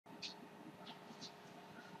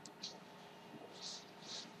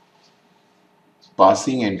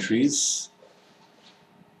passing entries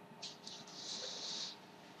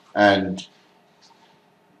and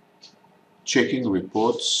checking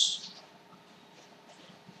reports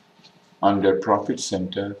under Profit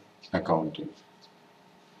Center Accounting.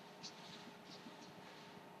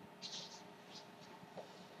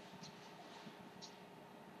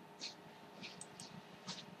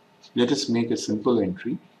 Let us make a simple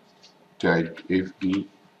entry typed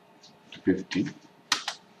FB50.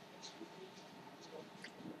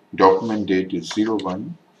 Document date is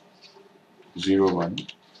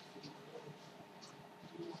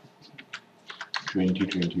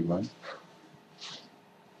 01/01/2021.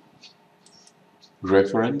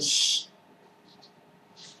 Reference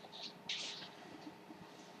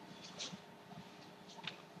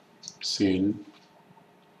sale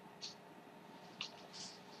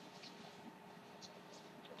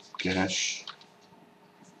cash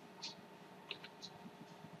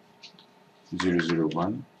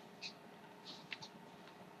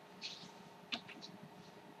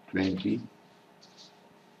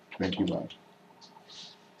 001/2021.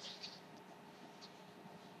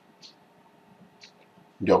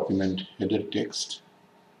 Document header text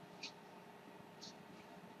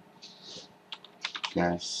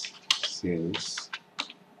cash sales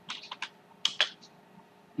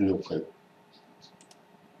local.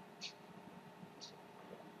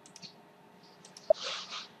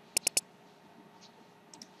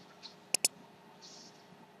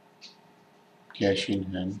 Cash in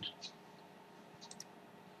hand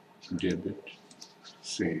debit,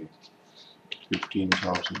 say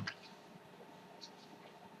 15,000.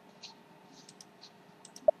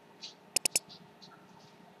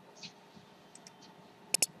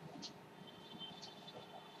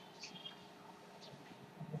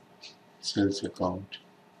 Sales account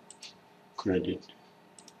credit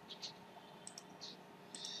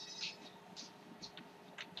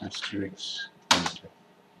asterisk enter.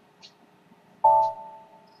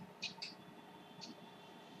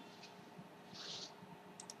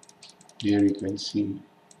 Here you can see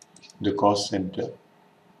the cost center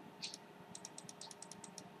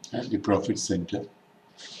and the profit center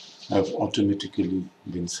have automatically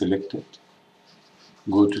been selected.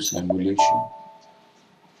 Go to simulation,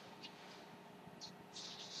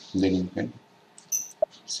 then you can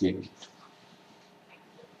save it.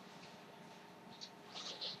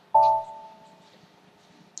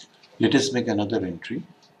 Let us make another entry.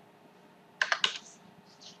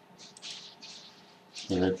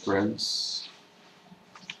 Reference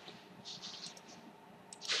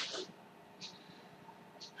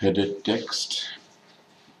header text.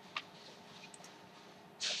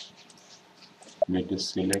 Let us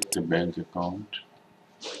select the bank account.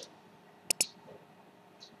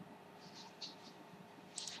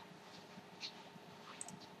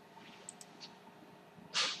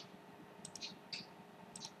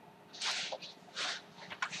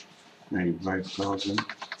 Maybe 5,000.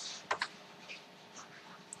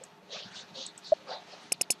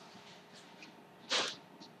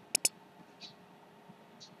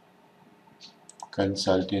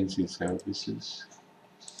 Consultancy services.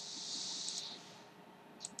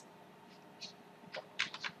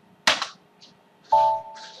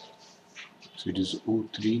 So it is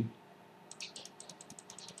O3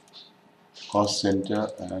 cost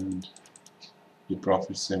center and the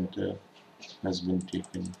profit center has been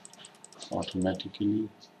taken automatically.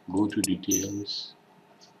 Go to details,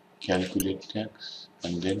 calculate tax,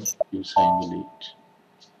 and then you simulate.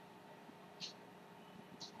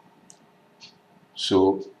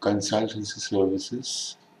 So consultancy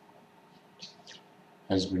services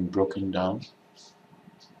has been broken down.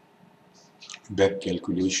 Back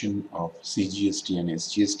calculation of CGST and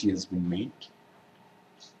SGST has been made,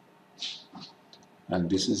 and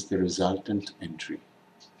this is the resultant entry.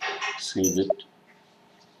 Save it.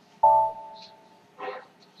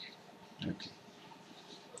 Okay.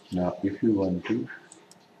 Now if you want to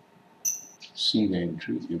see the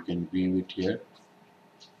entry, you can view it here.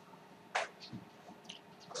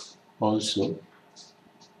 Also,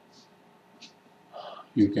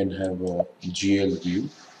 you can have a GL view.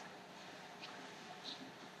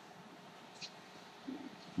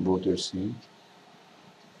 Both are same.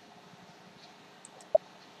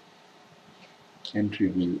 Entry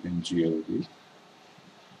view and GL view.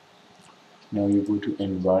 Now you go to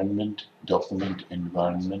environment, document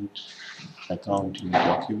environment, accounting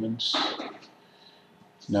documents.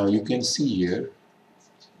 Now you can see here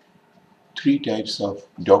 3 types of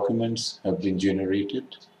documents have been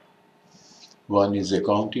generated. One is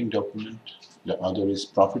accounting document, the other is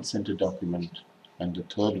profit center document, and the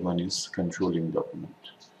third one is controlling document.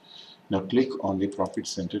 Now click on the profit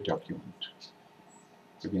center document.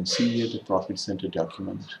 You can see here the profit center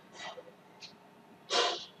document.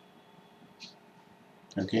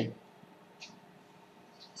 Okay,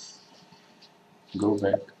 go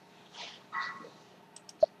back.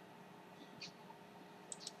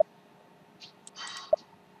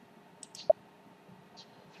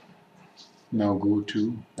 Now go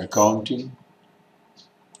to accounting,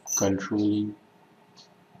 controlling,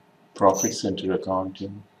 profit center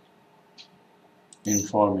accounting,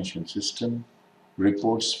 information system,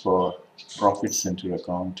 reports for profit center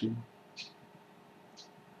accounting,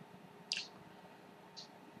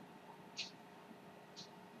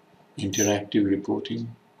 interactive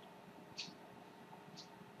reporting.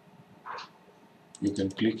 You can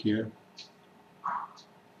click here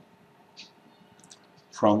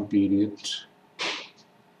from period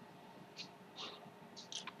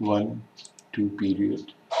 1 to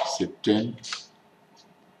period set 10,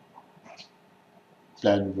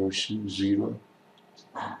 plan version 0,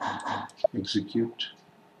 execute.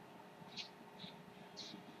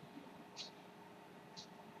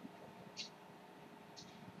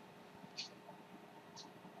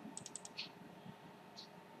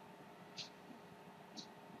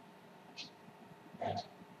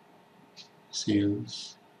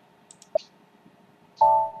 Sales,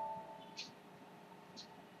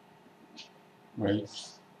 right?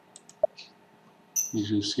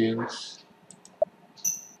 This is sales.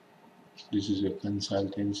 This is a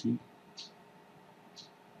consultancy.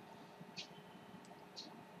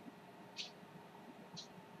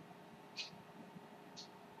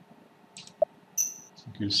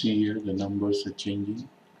 You can see here the numbers are changing.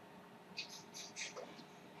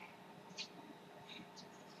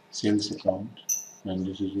 Sales account, and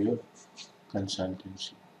this is your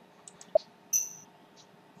consultancy.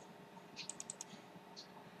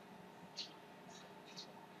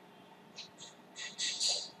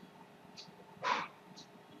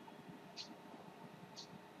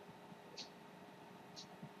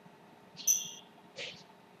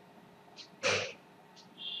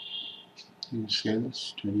 New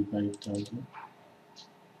sales 25,000.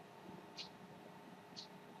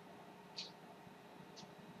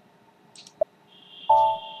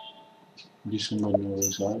 December no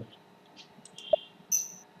result.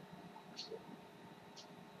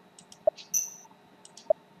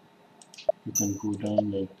 You can go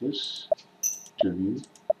down like this to view.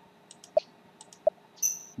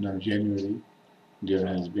 Now January there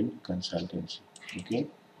has been consultancy. Okay.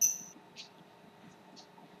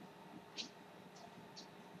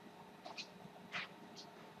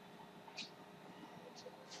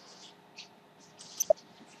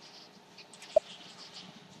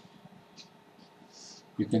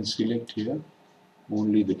 You can select here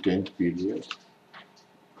only the 10th period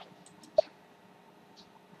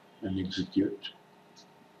and execute.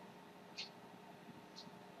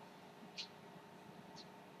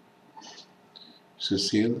 So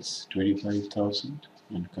sales 25,000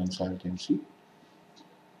 and consultancy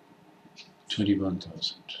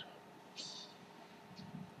 21,000.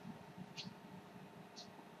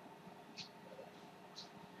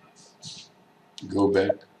 Go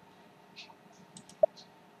back.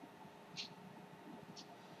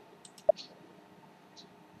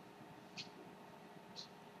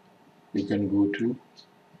 You can go to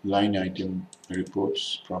line item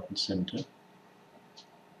reports, profit center,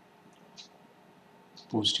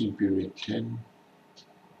 posting period 10,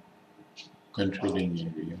 controlling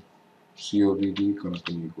area, COBD,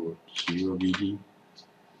 company code, COBD,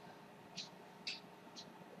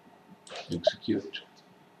 execute.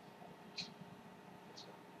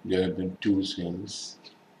 There have been 2 sales,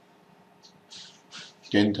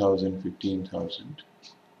 10,000, 15,000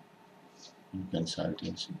 in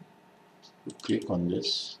consultancy. You click on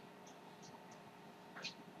this.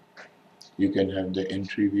 You can have the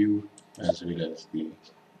entry view as well as the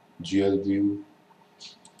GL view.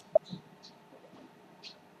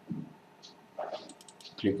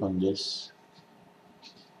 Click on this.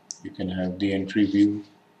 You can have the entry view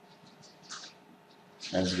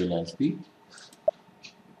as well as the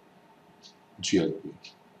GL view.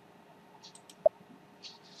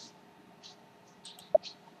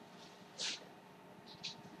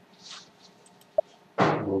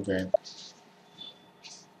 Go back.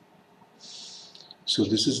 So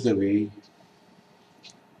this is the way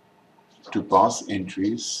to pass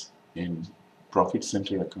entries in profit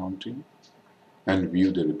center accounting and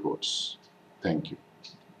view the reports. Thank you.